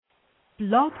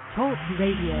Blog Talk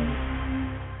Radio.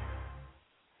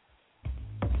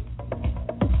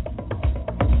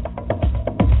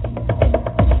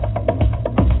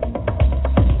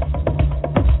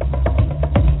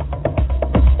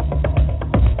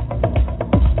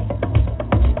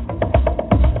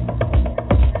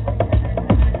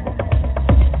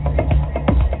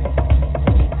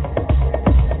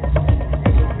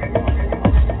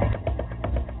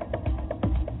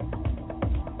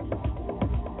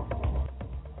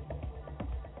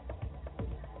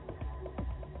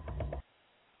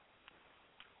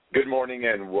 Good morning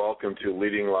and welcome to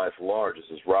Leading Life Large.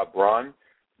 This is Rob Braun,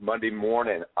 Monday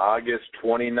morning, August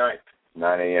 29th,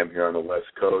 9 a.m. here on the West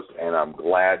Coast, and I'm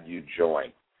glad you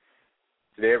joined.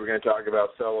 Today we're going to talk about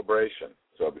celebration.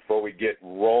 So before we get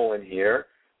rolling here,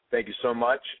 thank you so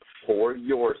much for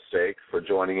your sake for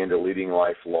joining into Leading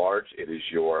Life Large. It is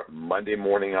your Monday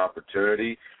morning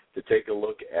opportunity to take a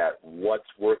look at what's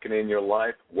working in your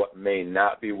life, what may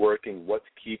not be working, what's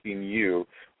keeping you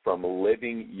from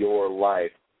living your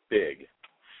life big,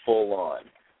 full on,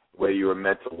 the way you were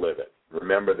meant to live it.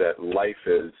 Remember that life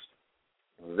is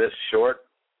this short.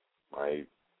 My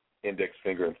index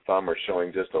finger and thumb are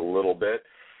showing just a little bit,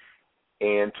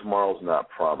 and tomorrow's not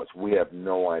promised. We have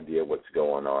no idea what's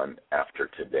going on after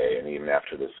today and even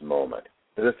after this moment.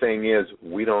 The other thing is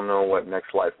we don't know what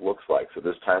next life looks like. So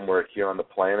this time we're here on the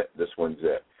planet, this one's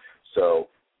it. So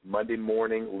Monday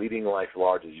morning, Leading Life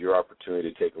Large is your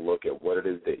opportunity to take a look at what it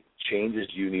is that changes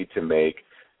you need to make,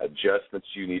 adjustments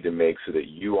you need to make so that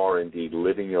you are indeed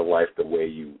living your life the way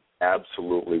you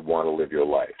absolutely want to live your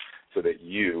life, so that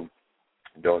you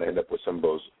don't end up with some of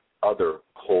those other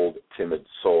cold, timid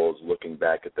souls looking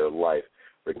back at their life,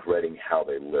 regretting how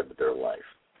they lived their life.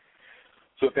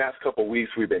 So the past couple of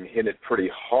weeks we've been hitting it pretty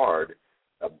hard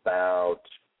about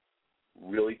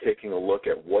really taking a look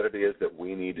at what it is that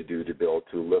we need to do to be able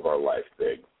to live our life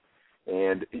big.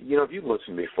 And, you know, if you've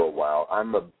listened to me for a while,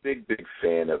 I'm a big, big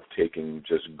fan of taking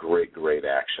just great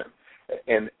action.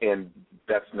 And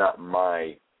that's not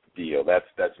my deal.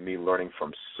 That's me learning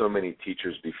from so many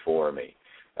teachers before me.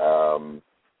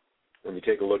 When you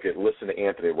take a look at, listen to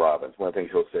Anthony Robbins, one of the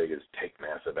things he'll say is take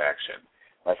massive action.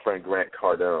 My friend Grant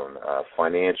Cardone,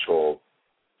 financial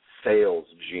sales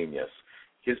genius,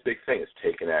 his big thing is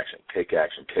take action,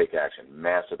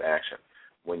 massive action.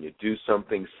 When you do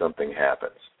something, something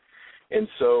happens. And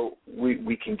so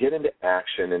we can get into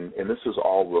action, and this is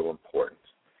all real important.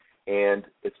 And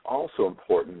it's also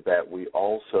important that we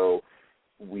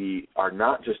are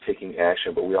not just taking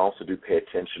action, but we also do pay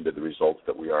attention to the results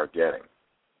that we are getting.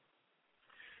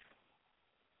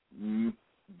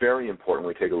 Very important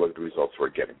we take a look at the results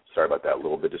we're getting. Sorry about that, a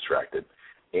little bit distracted.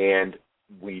 And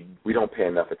we don't pay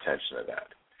enough attention to that.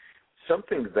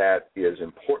 Something that is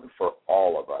important for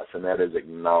all of us, and that is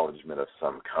acknowledgement of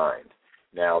some kind.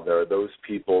 Now, there are those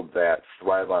people that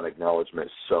thrive on acknowledgement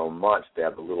so much they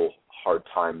have a little hard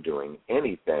time doing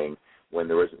anything when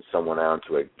there isn't someone around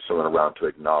to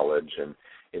acknowledge and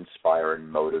inspire and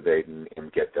motivate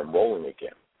and get them rolling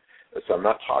again. So I'm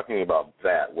not talking about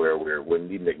that where we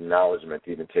need an acknowledgement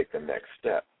to even take the next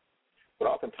step. But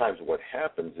oftentimes what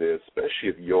happens is, especially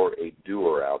if you're a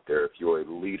doer out there, if you're a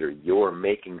leader, you're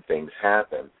making things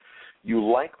happen, you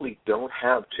likely don't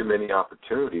have too many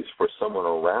opportunities for someone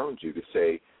around you to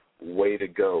say, way to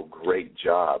go, great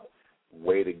job,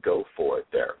 way to go for it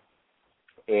there.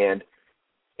 And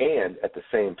at the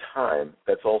same time,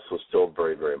 that's also still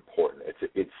very, very important.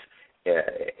 It's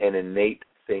an innate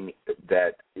thing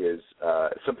that is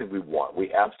something we want.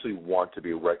 We absolutely want to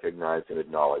be recognized and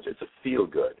acknowledged. It's a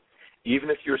feel-good. Even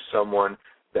if you're someone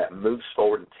that moves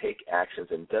forward and takes actions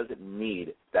and doesn't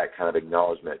need that kind of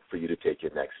acknowledgement for you to take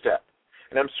your next step.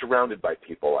 And I'm surrounded by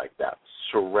people like that,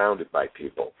 surrounded by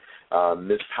people.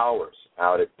 Ms. Powers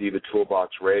out at Diva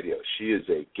Toolbox Radio, she is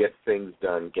a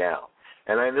get-things-done gal.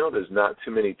 And I know there's not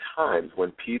too many times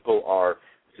when people are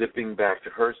zipping back to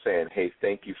her saying, hey,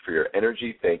 thank you for your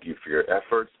energy, thank you for your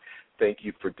efforts, thank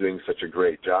you for doing such a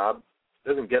great job.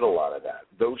 Doesn't get a lot of that.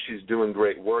 Though she's doing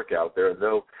great work out there,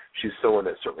 though she's someone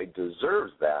that certainly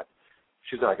deserves that,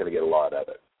 she's not going to get a lot of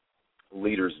it.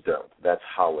 Leaders don't. That's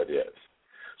how it is.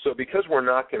 So because we're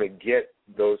not going to get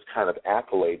those kind of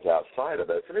accolades outside of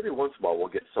us, and every once in a while we'll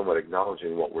get someone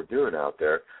acknowledging what we're doing out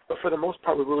there, but for the most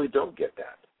part we really don't get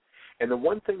that. And the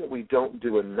one thing that we don't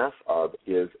do enough of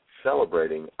is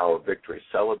celebrating our victory,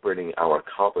 celebrating our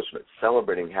accomplishments,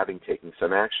 celebrating having taken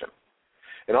some action.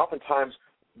 And oftentimes,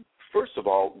 first of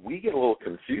all, we get a little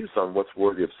confused on what's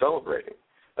worthy of celebrating,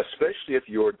 especially if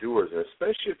you're doers and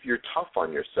especially if you're tough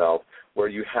on yourself where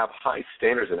you have high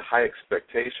standards and high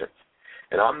expectations.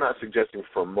 And I'm not suggesting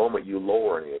for a moment you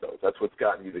lower any of those. That's what's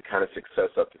gotten you the kind of success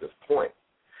up to this point.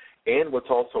 And what's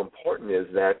also important is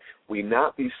that we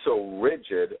not be so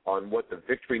rigid on what the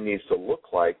victory needs to look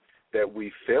like that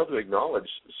we fail to acknowledge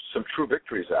some true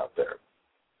victories out there.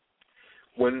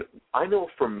 When I know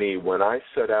for me, when I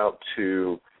set out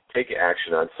to take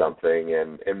action on something,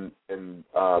 and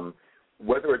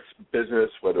whether it's business,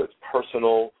 whether it's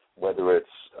personal, whether it's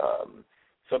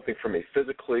something for me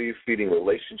physically, feeding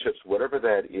relationships, whatever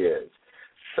that is,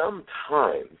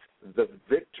 sometimes the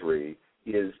victory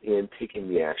is in taking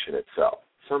the action itself.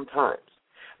 Sometimes.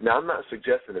 Now, I'm not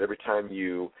suggesting that every time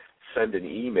you send an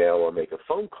email or make a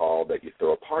phone call that you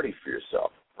throw a party for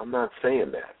yourself. I'm not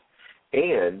saying that.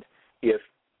 And if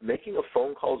making a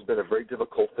phone call has been a very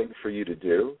difficult thing for you to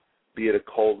do, be it a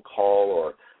cold call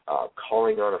or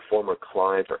calling on a former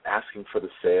client or asking for the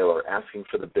sale or asking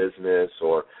for the business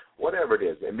or whatever it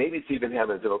is, and maybe it's even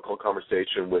having a difficult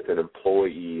conversation with an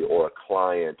employee or a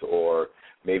client or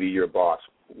maybe your boss,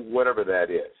 whatever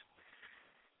that is.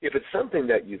 If it's something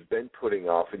that you've been putting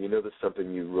off and you know there's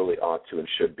something you really ought to and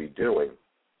should be doing,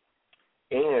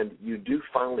 and you do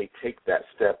finally take that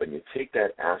step and you take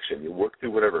that action, you work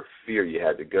through whatever fear you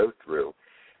had to go through,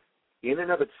 in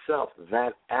and of itself,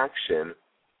 that action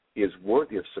is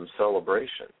worthy of some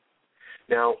celebration.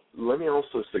 Now, let me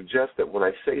also suggest that when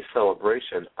I say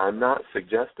celebration, I'm not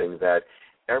suggesting that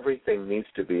everything needs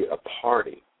to be a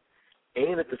party.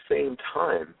 And at the same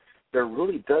time, there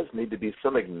really does need to be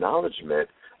some acknowledgement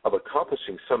of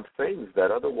accomplishing some things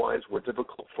that otherwise were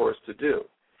difficult for us to do.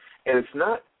 And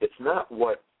it's not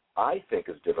what I think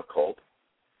is difficult,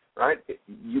 right?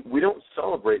 We don't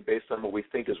celebrate based on what we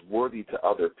think is worthy to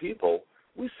other people.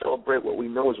 We celebrate what we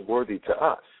know is worthy to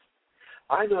us.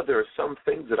 I know there are some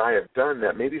things that I have done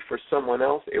that maybe for someone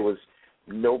else it was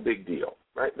no big deal,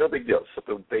 right? No big deal.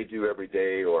 Something they do every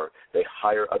day or they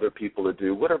hire other people to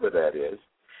do, whatever that is.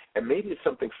 And maybe it's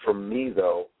something for me,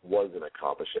 though, was an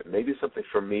accomplishment. Maybe something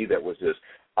for me that was this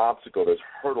obstacle, this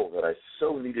hurdle that I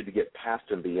so needed to get past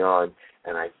and beyond,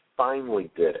 and I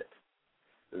finally did it.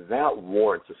 That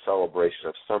warrants a celebration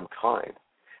of some kind.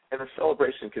 And a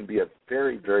celebration can be a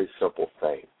very, very simple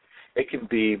thing. It can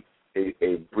be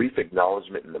a brief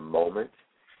acknowledgement in the moment.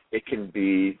 It can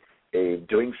be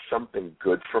doing something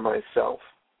good for myself,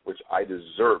 which I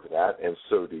deserve that, and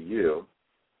so do you.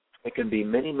 It can be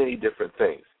many, many different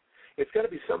things. It's got to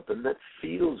be something that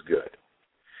feels good.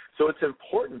 So it's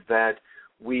important that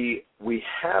we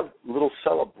have little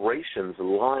celebrations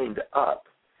lined up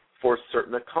for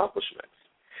certain accomplishments.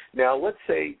 Now, let's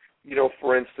say,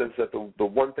 for instance, that the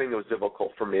one thing that was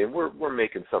difficult for me, and we're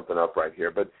making something up right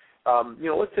here, but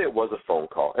let's say it was a phone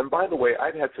call. And by the way,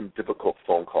 I've had some difficult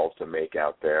phone calls to make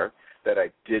out there that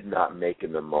I did not make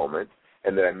in the moment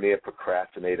and that I may have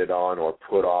procrastinated on or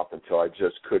put off until I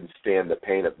just couldn't stand the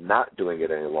pain of not doing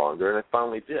it any longer, and I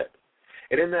finally did.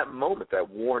 And in that moment, that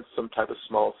warrants some type of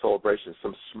small celebration,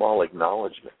 some small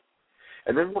acknowledgement.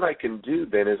 And then what I can do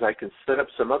then is I can set up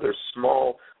some other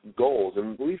small goals.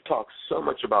 And we've talked so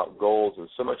much about goals and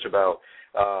so much about,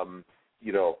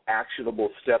 actionable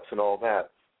steps and all that,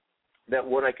 that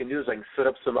what I can do is I can set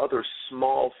up some other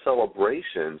small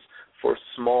celebrations for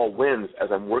small wins as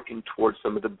I'm working towards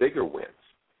some of the bigger wins.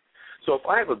 So if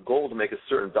I have a goal to make a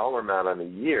certain dollar amount on a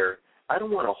year, I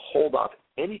don't want to hold off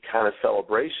any kind of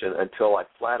celebration until I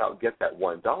flat out get that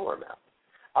 $1 amount.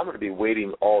 I'm going to be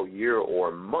waiting all year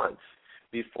or months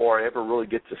before I ever really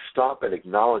get to stop and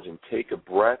acknowledge and take a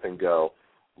breath and go,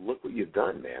 look what you've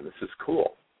done, man. This is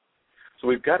cool. So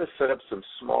we've got to set up some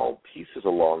small pieces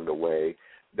along the way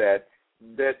that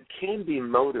can be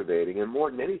motivating, and more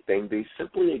than anything, they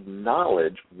simply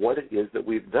acknowledge what it is that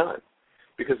we've done.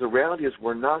 Because the reality is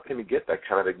we're not going to get that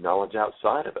kind of acknowledge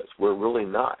outside of us. We're really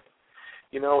not.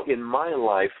 In my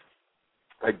life,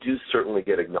 I do certainly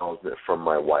get acknowledgement from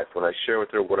my wife when I share with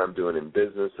her what I'm doing in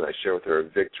business and I share with her a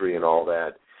victory and all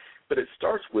that. But it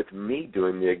starts with me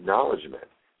doing the acknowledgement.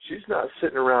 She's not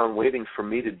sitting around waiting for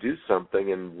me to do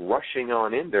something and rushing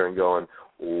on in there and going,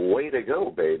 way to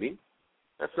go, baby.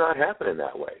 That's not happening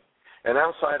that way. And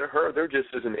outside of her, there just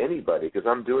isn't anybody because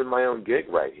I'm doing my own gig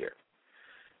right here.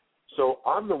 So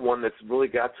I'm the one that's really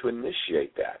got to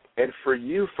initiate that. And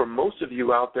for most of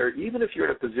you out there, even if you're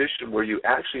in a position where you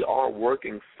actually are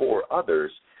working for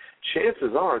others,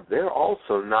 chances are they're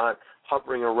also not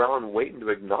hovering around waiting to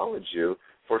acknowledge you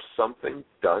for something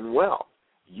done well.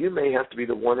 You may have to be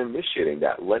the one initiating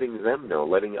that, letting them know,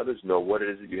 letting others know what it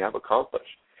is that you have accomplished.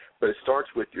 But it starts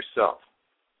with yourself.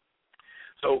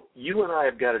 So you and I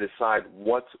have got to decide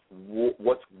what's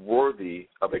worthy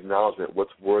of acknowledgement,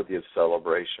 what's worthy of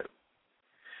celebration.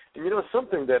 And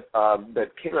something that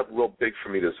came up real big for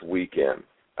me this weekend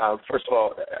First of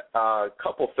all, a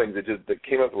couple things that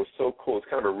came up that was so cool. It's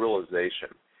kind of a realization.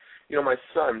 You know, my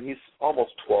son, he's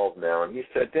almost 12 now, and he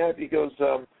said, Dad, he goes,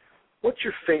 what's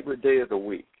your favorite day of the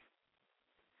week?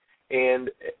 And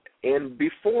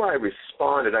before I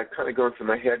responded, I kind of going through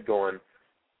my head going,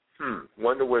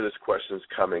 wonder where this question's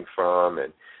coming from,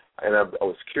 and I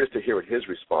was curious to hear what his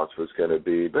response was going to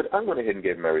be, but I went ahead and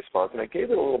gave my response, and I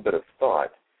gave it a little bit of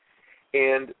thought.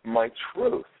 And my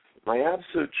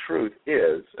absolute truth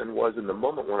is, and was in the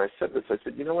moment when I said this, I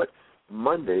said, you know what,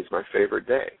 Monday's my favorite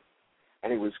day.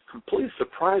 And he was completely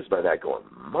surprised by that, going,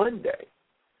 Monday?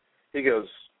 He goes,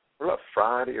 what about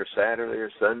Friday or Saturday or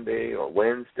Sunday or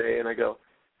Wednesday? And I go,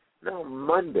 no,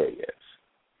 Monday is.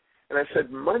 And I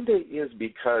said, Monday is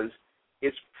because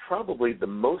it's probably the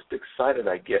most excited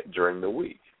I get during the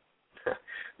week.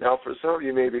 Now, for some of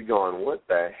you may be going, what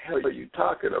the hell are you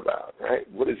talking about,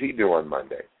 right? What does he do on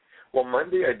Monday? Well,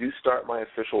 Monday I do start my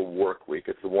official work week.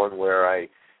 It's the one where I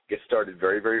get started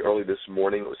very, very early this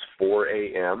morning. It was 4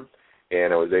 a.m.,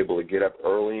 and I was able to get up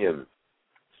early and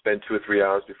spend 2 or 3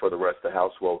 hours before the rest of the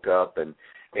house woke up and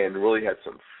really had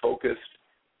some focused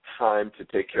time to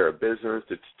take care of business,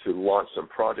 to launch some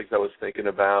projects I was thinking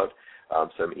about,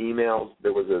 some emails.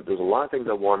 There was a lot of things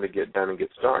I wanted to get done and get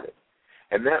started.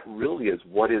 And that really is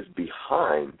what is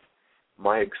behind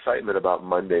my excitement about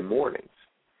Monday mornings,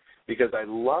 because I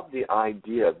love the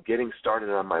idea of getting started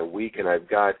on my week, and I've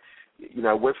got,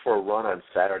 I went for a run on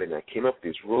Saturday, and I came up with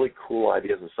these really cool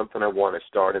ideas and something I want to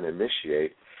start and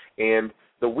initiate. And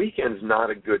the weekend's not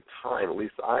a good time, at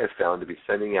least I have found, to be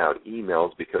sending out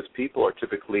emails because people are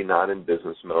typically not in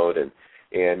business mode.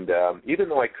 And even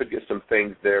though I could get some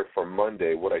things there for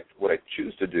Monday, what I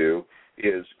choose to do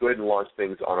is go ahead and launch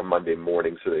things on a Monday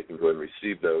morning so they can go ahead and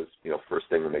receive those, first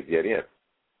thing when they get in.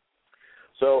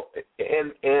 So,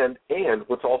 and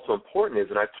what's also important is,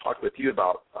 and I've talked with you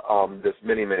about this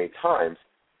many, many times,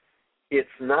 it's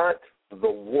not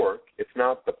the work, it's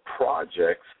not the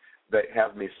projects that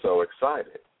have me so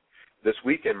excited. This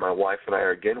weekend, my wife and I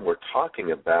we're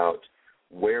talking about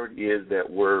where it is that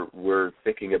we're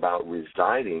thinking about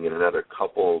residing in another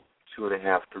couple,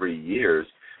 2.5, 3 years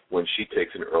when she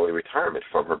takes an early retirement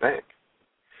from her bank.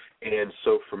 And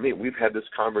so for me, we've had this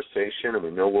conversation, and we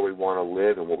know where we want to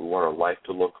live and what we want our life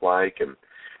to look like.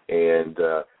 And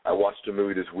I watched a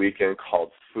movie this weekend called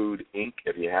Food, Inc.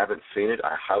 If you haven't seen it,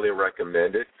 I highly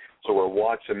recommend it. So we're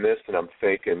watching this, and I'm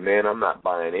thinking, man, I'm not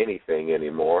buying anything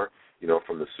anymore,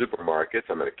 from the supermarkets.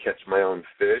 I'm going to catch my own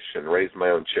fish and raise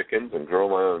my own chickens and grow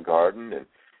my own garden. And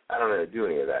I don't know how to do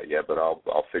any of that yet, but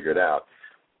I'll figure it out.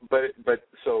 But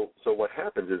so what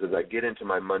happens is, as I get into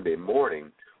my Monday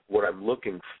morning, what I'm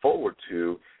looking forward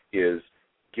to is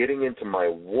getting into my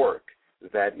work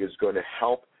that is going to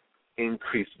help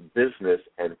increase business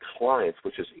and clients,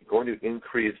 which is going to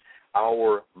increase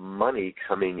our money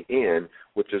coming in,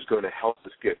 which is going to help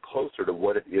us get closer to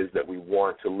what it is that we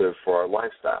want to live for our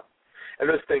lifestyle. And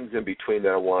there's things in between that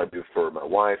I want to do for my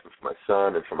wife and for my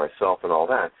son and for myself and all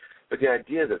that. But the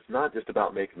idea that it's not just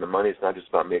about making the money, it's not just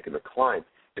about making the clients,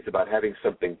 it's about having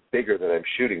something bigger than I'm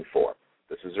shooting for.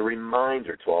 This is a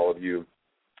reminder to all of you,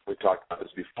 we've talked about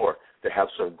this before, to have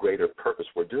some greater purpose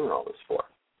we're doing all this for.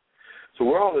 So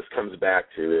where all this comes back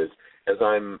to is, as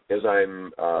I'm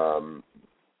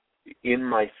in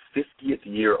my 50th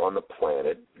year on the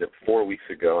planet, 4 weeks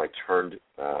ago I turned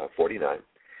 49,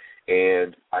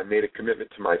 and I made a commitment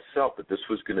to myself that this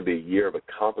was going to be a year of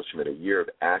accomplishment, a year of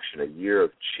action, a year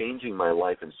of changing my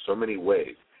life in so many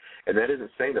ways. And that isn't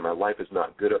saying that my life is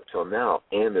not good up till now,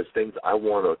 and there's things I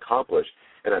want to accomplish,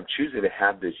 and I'm choosing to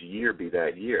have this year be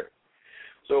that year.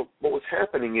 So what was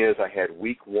happening is I had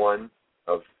week 1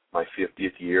 of my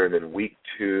 50th year and then week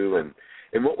 2,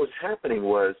 and what was happening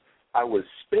was I was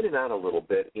spinning out a little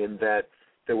bit in that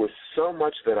there was so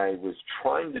much that I was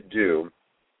trying to do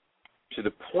to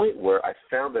the point where I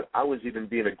found that I was even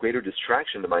being a greater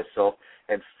distraction to myself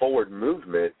and forward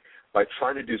movement by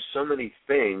trying to do so many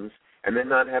things and then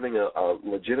not having a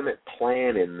legitimate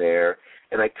plan in there.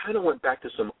 And I kind of went back to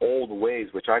some old ways,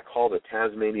 which I call the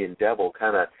Tasmanian devil,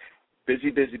 kind of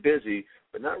busy,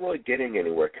 but not really getting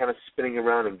anywhere, kind of spinning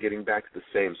around and getting back to the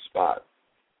same spot.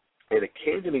 And it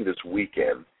came to me this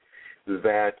weekend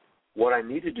that what I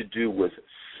needed to do was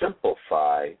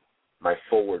simplify my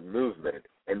forward movement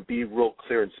and be real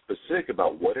clear and specific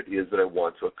about what it is that I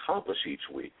want to accomplish each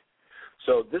week.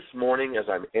 So this morning, as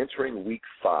I'm entering week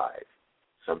 5,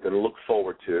 something to look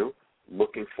forward to,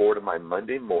 looking forward to my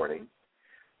Monday morning,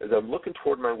 as I'm looking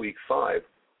toward my week 5,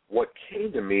 what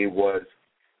came to me was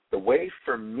the way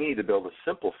for me to be able to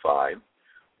simplify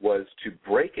was to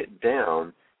break it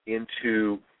down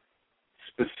into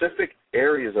specific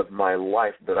areas of my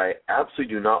life that I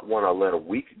absolutely do not want to let a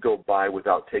week go by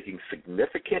without taking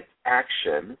significant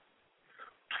action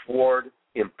toward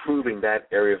improving that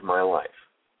area of my life.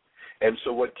 And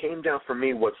so what came down for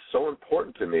me, what's so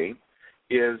important to me,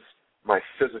 is my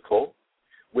physical,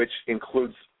 which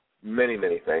includes many,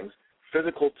 many things.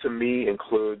 Physical to me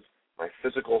includes my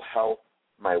physical health,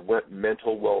 my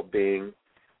mental well-being,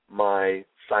 my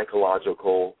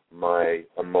psychological, my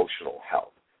emotional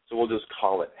health. So we'll just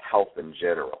call it health in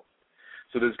general.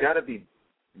 So there's got to be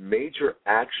major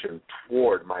action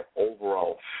toward my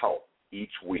overall health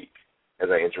each week as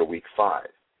I enter week 5.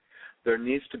 There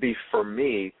needs to be, for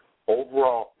me,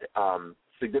 overall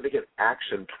significant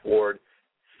action toward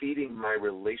feeding my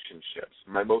relationships,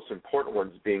 my most important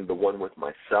ones being the one with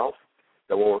myself,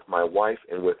 the one with my wife,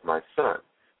 and with my son.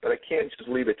 But I can't just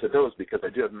leave it to those because I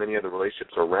do have many other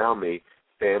relationships around me,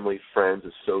 family, friends,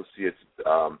 associates,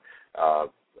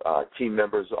 team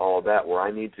members, all of that, where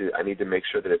I need to make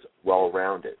sure that it's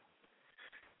well-rounded.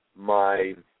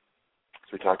 My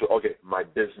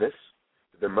business,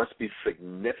 there must be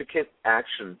significant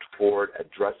action toward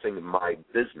addressing my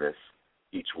business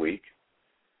each week.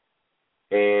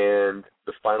 And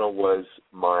the final was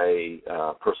my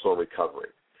personal recovery,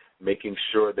 making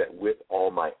sure that with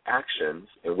all my actions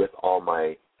and with all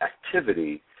my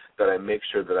activity that I make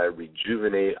sure that I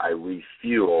rejuvenate, I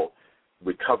refuel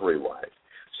recovery-wise.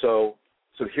 So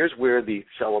here's where the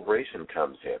celebration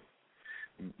comes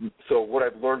in. So what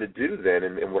I've learned to do then,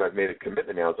 and what I've made a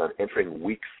commitment now, is I'm entering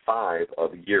week 5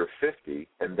 of year 50,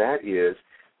 and that is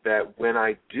that when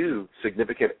I do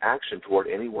significant action toward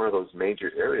any one of those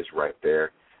major areas right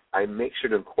there, I make sure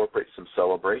to incorporate some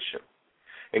celebration.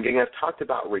 And again, I've talked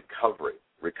about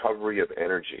recovery of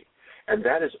energy, and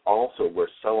that is also where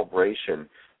celebration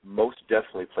most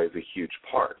definitely plays a huge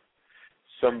part.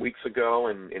 Some weeks ago,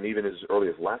 and even as early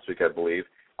as last week, I believe,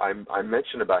 I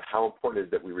mentioned about how important it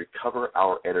is that we recover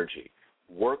our energy,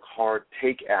 work hard,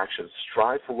 take action,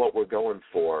 strive for what we're going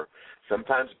for,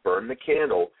 sometimes burn the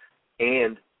candle,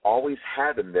 and always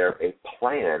have in there a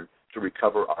plan to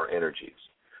recover our energies,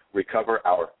 recover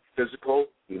our physical,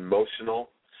 emotional,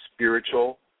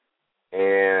 spiritual,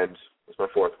 and what's my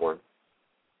fourth one?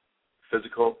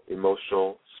 Physical,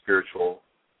 emotional, spiritual,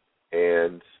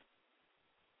 and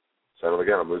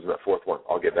again, I'm losing that fourth one.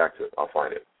 I'll get back to it. I'll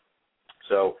find it.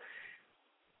 So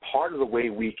part of the way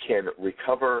we can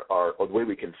recover or the way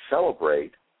we can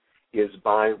celebrate is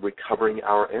by recovering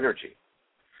our energy.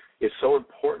 It's so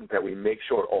important that we make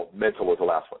sure, mental was the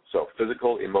last one. So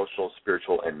physical, emotional,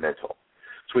 spiritual, and mental.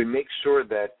 So we make sure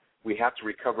that we have to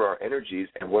recover our energies,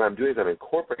 and what I'm doing is I'm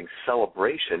incorporating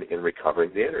celebration in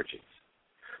recovering the energies.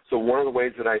 So one of the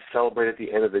ways that I celebrate at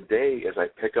the end of the day is I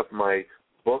pick up my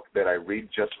book that I read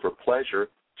just for pleasure,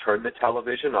 turn the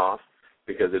television off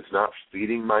because it's not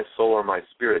feeding my soul or my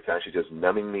spirit, it's actually just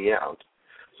numbing me out.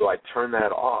 So I turn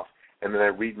that off, and then I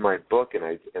read my book, and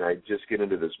I just get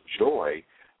into this joy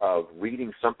of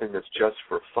reading something that's just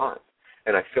for fun.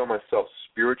 And I feel myself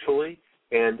spiritually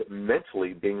and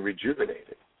mentally being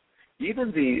rejuvenated.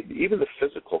 Even the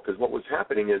physical, because what was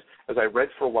happening is, as I read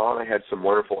for a while, I had some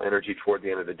wonderful energy toward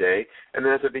the end of the day, and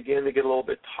then as I began to get a little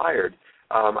bit tired,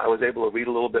 I was able to read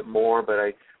a little bit more, but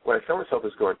when I found myself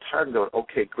as going tired and going,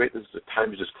 okay, great, this is the time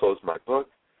to just close my book,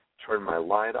 turn my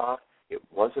light off. It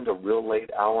wasn't a real late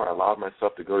hour. I allowed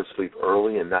myself to go to sleep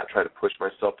early and not try to push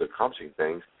myself to accomplishing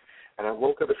things. And I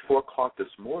woke up at 4 o'clock this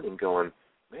morning going,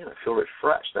 man, I feel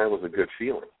refreshed. That was a good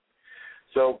feeling.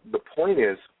 So the point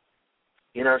is,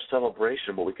 in our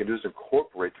celebration, what we can do is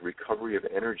incorporate the recovery of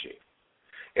energy.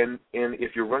 And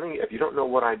if you don't know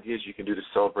what ideas you can do to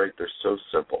celebrate, they're so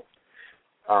simple.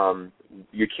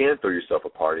 You can throw yourself a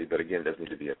party, but again, it doesn't need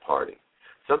to be a party.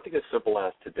 Something as simple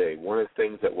as today, one of the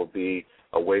things that will be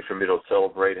a way for me to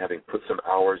celebrate, having put some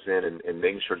hours in and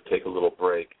making sure to take a little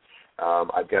break,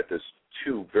 I've got this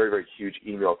 2 very, very huge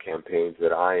email campaigns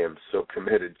that I am so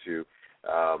committed to.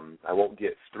 I won't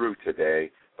get through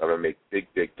today, but I'm going to make big,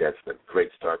 big dents, but great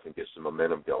starts and get some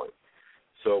momentum going.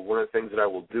 So one of the things that I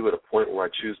will do at a point where I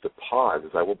choose to pause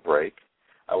is I will break.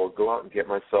 I will go out and get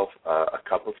myself a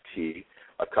cup of tea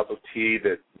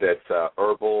that's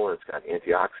herbal, and it's got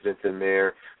antioxidants in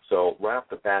there. So right off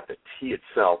the bat, the tea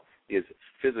itself is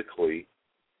physically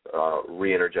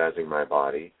re-energizing my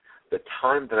body. The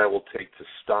time that I will take to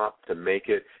stop, to make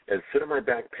it, and sit on my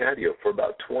back patio for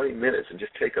about 20 minutes and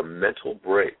just take a mental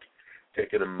break,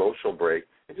 take an emotional break,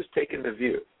 and just take in the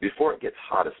view before it gets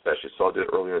hot especially. So I'll do it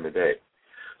earlier in the day.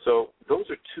 So those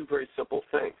are 2 very simple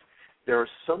things. There are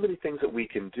so many things that we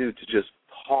can do to just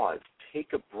pause,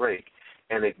 take a break,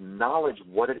 and acknowledge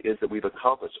what it is that we've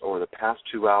accomplished over the past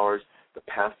 2 hours, the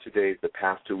past 2 days, the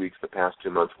past 2 weeks, the past 2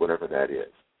 months, whatever that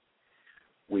is.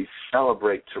 We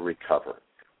celebrate to recover.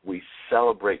 We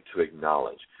celebrate to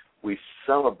acknowledge. We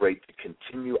celebrate to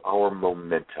continue our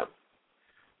momentum.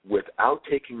 Without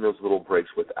taking those little breaks,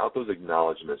 without those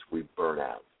acknowledgments, we burn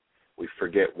out. We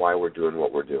forget why we're doing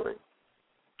what we're doing.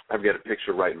 I've got a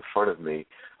picture right in front of me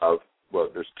of, well,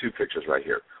 there's 2 pictures right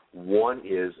here. One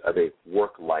is of a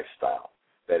work lifestyle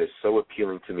that is so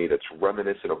appealing to me, that's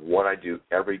reminiscent of what I do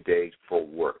every day for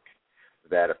work,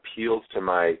 that appeals to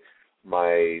my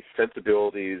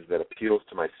sensibilities, that appeals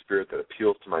to my spirit, that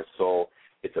appeals to my soul.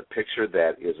 It's a picture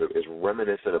that is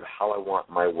reminiscent of how I want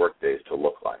my work days to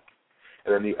look like.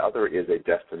 And then the other is a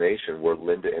destination where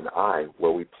Linda and I,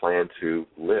 where we plan to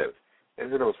live.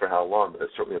 And who knows for how long, but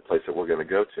it's certainly a place that we're going to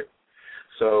go to.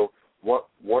 So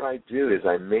what I do is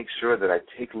I make sure that I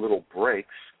take little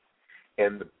breaks,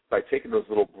 and by taking those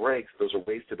little breaks, those are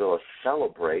ways to be able to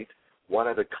celebrate what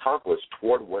I've accomplished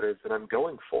toward what it is that I'm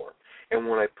going for. And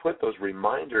when I put those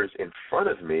reminders in front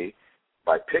of me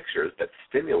by pictures that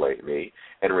stimulate me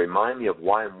and remind me of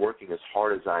why I'm working as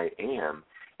hard as I am,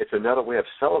 it's another way of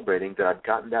celebrating that I've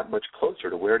gotten that much closer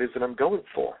to where it is that I'm going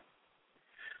for.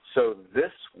 So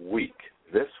this week,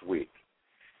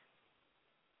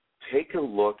 take a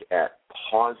look at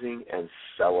pausing and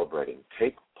celebrating.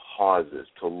 Take pauses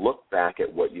to look back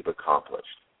at what you've accomplished.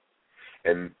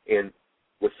 And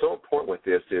what's so important with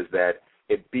this is that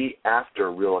it be after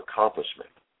a real accomplishment.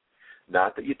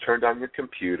 Not that you turned on your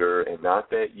computer and not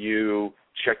that you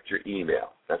checked your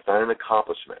email. That's not an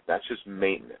accomplishment. That's just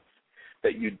maintenance.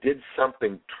 That you did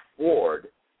something toward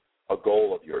a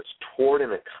goal of yours, toward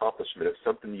an accomplishment of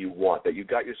something you want, that you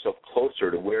got yourself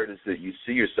closer to where it is that you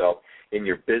see yourself in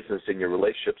your business, in your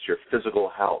relationships, your physical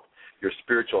health, your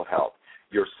spiritual health,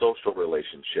 your social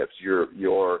relationships, your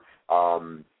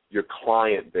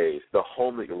client base, the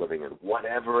home that you're living in,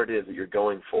 whatever it is that you're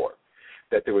going for,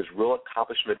 that there was real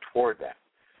accomplishment toward that.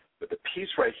 But the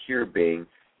piece right here being,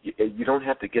 you don't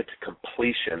have to get to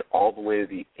completion all the way to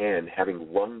the end,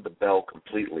 having rung the bell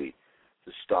completely,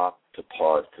 to stop, to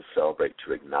pause, to celebrate,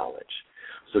 to acknowledge.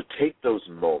 So take those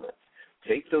moments.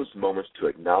 Take those moments to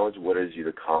acknowledge what it is you've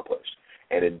accomplished.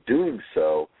 And in doing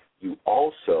so, you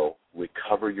also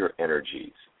recover your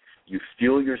energies. You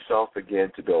fuel yourself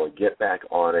again to be able to get back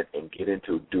on it and get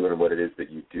into doing what it is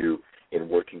that you do in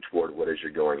working toward what it is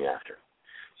you're going after.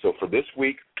 So for this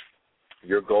week,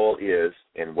 your goal is,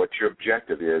 and what your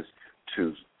objective is,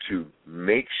 to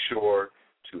make sure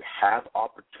to have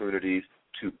opportunities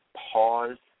to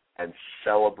pause and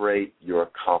celebrate your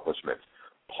accomplishments.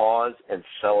 Pause and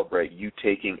celebrate you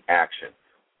taking action.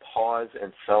 Pause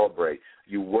and celebrate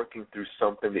you working through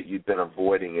something that you've been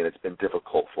avoiding and it's been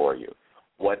difficult for you.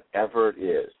 Whatever it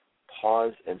is,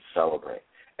 pause and celebrate.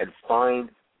 And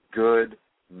find good,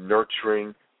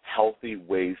 nurturing, healthy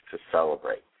ways to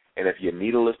celebrate. And if you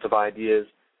need a list of ideas,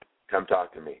 come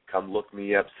talk to me. Come look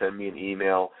me up, send me an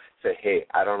email, say, hey,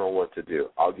 I don't know what to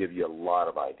do. I'll give you a lot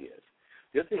of ideas.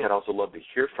 The other thing I'd also love to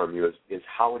hear from you is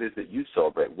how it is that you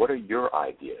celebrate. What are your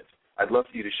ideas? I'd love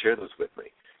for you to share those with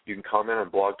me. You can comment on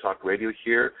Blog Talk Radio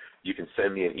here. You can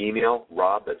send me an email,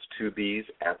 Rob, that's 2 B's,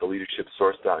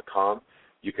 @theleadershipsource.com.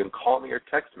 You can call me or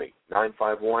text me,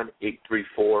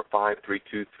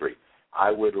 951-834-5323.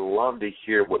 I would love to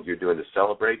hear what you're doing to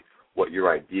celebrate, what your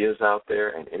ideas out there,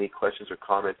 and any questions or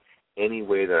comments, any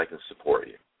way that I can support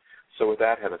you. So with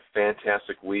that, have a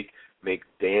fantastic week. Make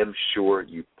damn sure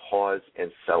you pause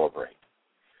and celebrate.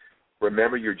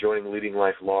 Remember, you're joining Leading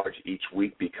Life Large each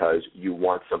week because you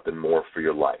want something more for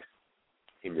your life,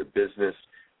 in your business,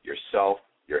 yourself,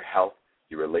 your health,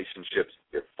 your relationships,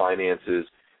 your finances,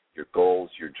 your goals,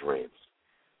 your dreams.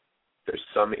 There's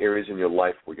some areas in your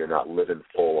life where you're not living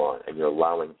full on and you're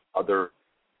allowing other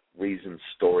reasons,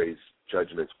 stories,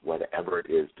 judgments, whatever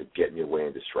it is, to get in your way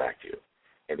and distract you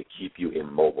and to keep you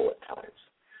immobile at times.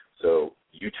 So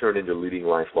you turn into Leading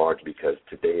Life Large because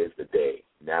today is the day.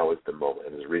 Now is the moment.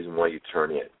 And there's a reason why you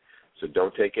turn in. So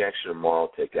don't take action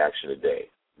tomorrow. Take action today.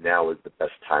 Now is the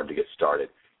best time to get started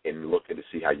in looking to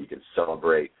see how you can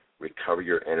celebrate, recover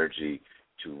your energy,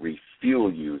 to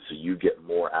refuel you so you get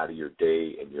more out of your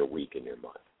day and your week and your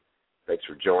month. Thanks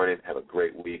for joining. Have a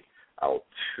great week. I'll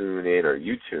tune in, or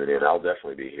you tune in. I'll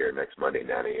definitely be here next Monday,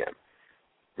 9 a.m.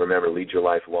 Remember, lead your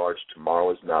life large.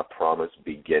 Tomorrow is not promised.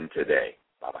 Begin today.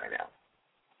 Bye-bye now.